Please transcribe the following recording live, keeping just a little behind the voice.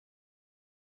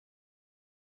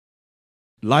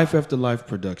Life After Life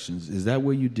Productions. Is that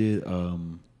where you did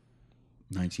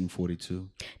 1942?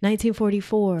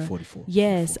 1944. 44.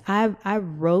 Yes, 44. I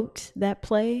wrote that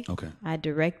play. Okay. I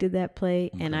directed that play,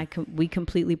 and we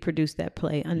completely produced that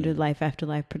play under Life After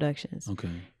Life Productions. Okay.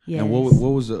 Yes. And what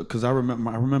was because I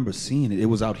remember seeing it. It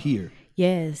was out here.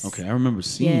 Yes. Okay, I remember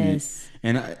seeing it.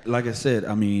 And like I said,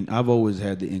 I mean, I've always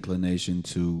had the inclination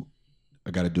to,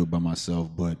 I got to do it by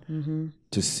myself, but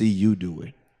to see you do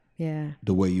it,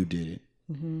 the way you did it,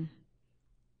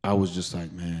 I was just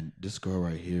like, man, this girl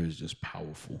right here is just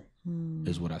powerful,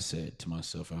 is what I said to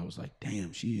myself. I was like,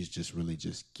 damn, she is just really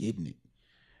just getting it.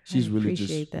 She's really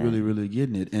just really, really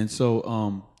getting it. And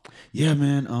so, yeah,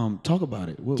 man, talk about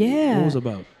it. What was it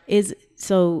about?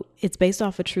 It's based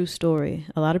off a true story.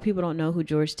 A lot of people don't know who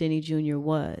George Stinney Jr.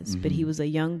 was, but he was a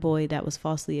young boy that was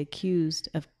falsely accused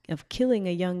of killing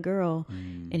a young girl,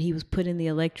 and he was put in the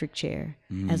electric chair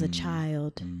as a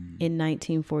child in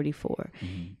 1944.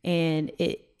 And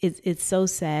it's so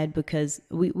sad because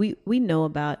we know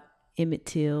about Emmett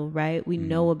Till, right? We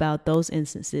know about those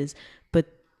instances, but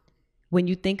when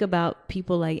you think about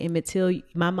people like Emmett Till,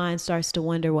 my mind starts to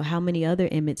wonder, well, how many other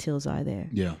Emmett Tills are there?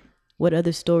 Yeah. What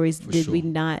other stories did we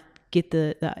not get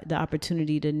the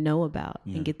opportunity to know about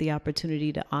and get the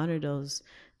opportunity to honor those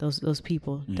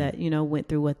people that, went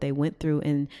through what they went through?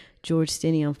 And George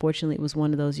Stinney, unfortunately, was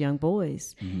one of those young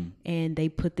boys. And they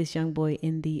put this young boy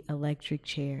in the electric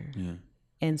chair. Yeah.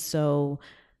 And so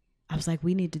I was like,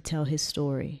 we need to tell his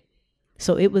story.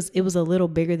 So it was a little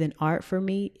bigger than art for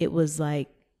me. It was like,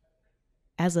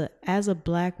 as a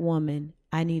Black woman,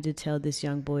 I need to tell this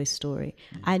young boy's story.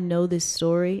 I know this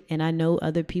story, and I know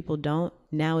other people don't.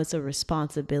 Now it's a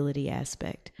responsibility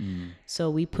aspect.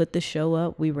 So we put the show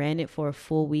up. We ran it for a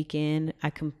full weekend. I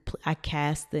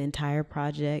cast the entire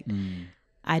project.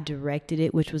 I directed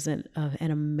it, which was an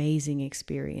amazing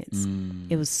experience.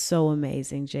 It was so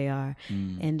amazing, JR.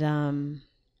 And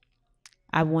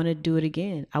I want to do it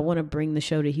again. I want to bring the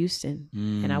show to Houston,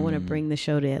 and I want to bring the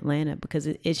show to Atlanta, because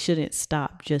it shouldn't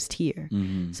stop just here.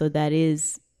 So that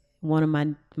is one of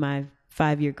my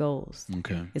 5-year goals.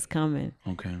 Okay. It's coming.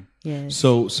 Okay. Yes.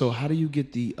 So how do you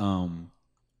get the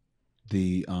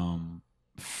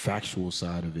factual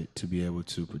side of it to be able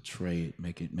to portray it,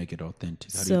 make it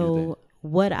authentic? How do you do that?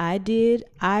 What I did,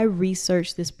 I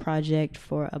researched this project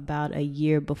for about a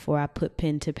year before I put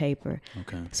pen to paper.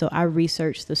 Okay. So I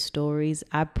researched the stories.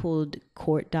 I pulled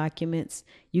court documents.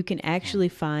 You can actually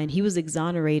find, he was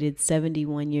exonerated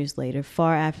 71 years later,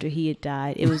 far after he had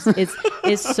died.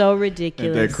 It's so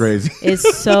ridiculous. Ain't that crazy?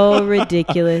 It's so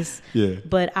ridiculous. Yeah.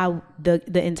 But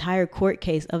the entire court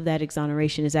case of that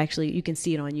exoneration is actually, you can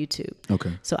see it on YouTube.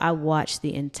 Okay. So I watched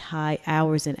the entire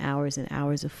hours and hours and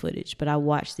hours of footage, but I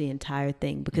watched the entire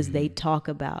thing because they talk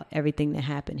about everything that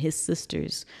happened. His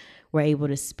sisters were able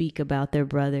to speak about their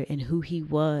brother and who he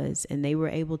was, and they were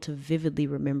able to vividly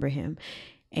remember him.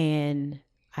 And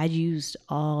I used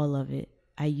all of it.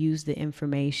 I used the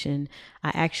information.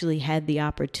 I actually had the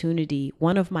opportunity.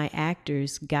 One of my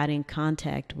actors got in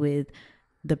contact with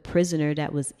the prisoner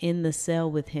that was in the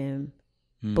cell with him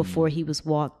before he was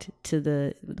walked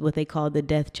to what they called the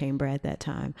death chamber at that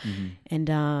time.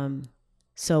 And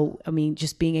so, I mean,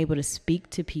 just being able to speak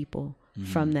to people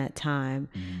from that time.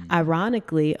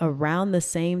 Ironically, around the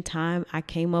same time I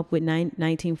came up with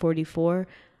 1944,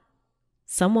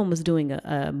 someone was doing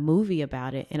a movie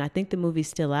about it, and I think the movie's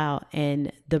still out,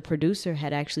 and the producer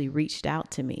had actually reached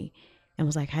out to me and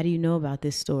was like, how do you know about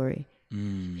this story?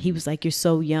 He was like, you're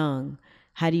so young.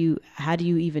 How do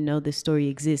you even know this story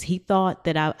exists? He thought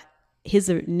that his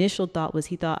initial thought was,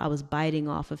 he thought I was biting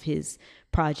off of his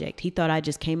project. He thought I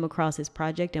just came across his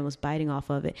project and was biting off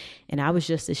of it. And I was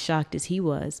just as shocked as he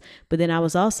was. But then I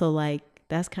was also like,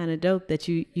 that's kind of dope that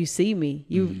you see me.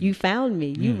 You found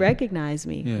me. You recognize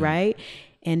me, right?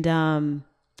 And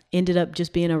ended up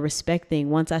just being a respect thing.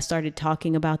 Once I started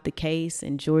talking about the case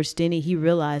and George Stinney, he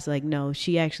realized, like, no,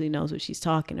 she actually knows what she's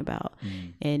talking about.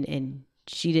 And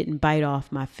she didn't bite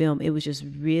off my film. It was just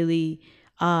really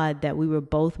odd that we were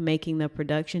both making the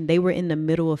production. They were in the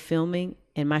middle of filming,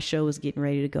 and my show was getting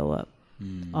ready to go up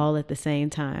all at the same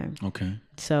time. Okay.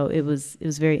 So it was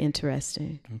very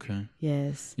interesting. Okay.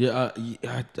 Yes. Yeah,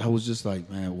 I was just like,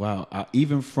 man, wow.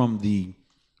 Even from the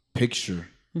picture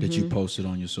that you posted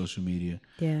on your social media,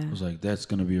 I was like, that's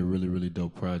going to be a really, really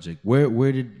dope project.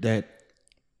 Where did that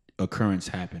occurrence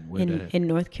happen? In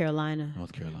North Carolina.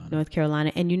 North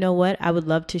Carolina. And you know what? I would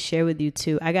love to share with you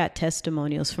too. I got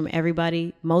testimonials from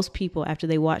everybody. Most people, after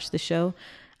they watched the show,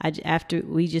 after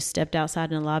we just stepped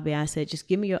outside in the lobby, I said, just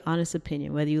give me your honest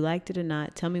opinion, whether you liked it or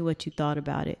not. Tell me what you thought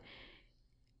about it.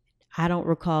 I don't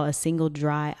recall a single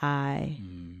dry eye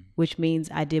which means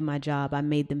I did my job. I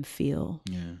made them feel.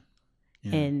 Yeah.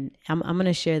 And I'm going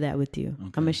to share that with you.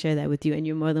 Okay. I'm going to share that with you, and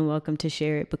you're more than welcome to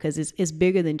share it, because it's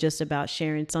bigger than just about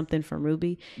sharing something from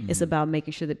Ruby. It's about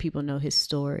making sure that people know his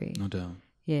story. No doubt.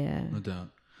 Yeah. No doubt.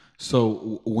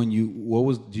 So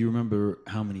do you remember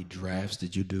how many drafts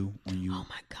did you do oh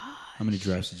my God. How many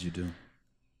drafts did you do?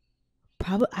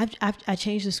 Probably I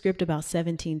changed the script about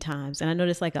 17 times, and I know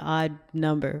that's like an odd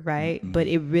number, right? Mm-hmm. But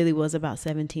it really was about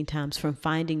 17 times, from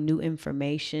finding new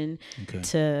information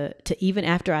to even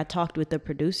after I talked with the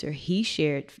producer, he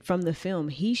shared from the film,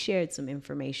 he shared some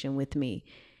information with me.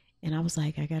 And I was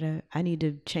like, I need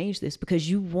to change this, because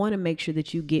you want to make sure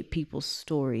that you get people's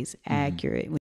stories accurate.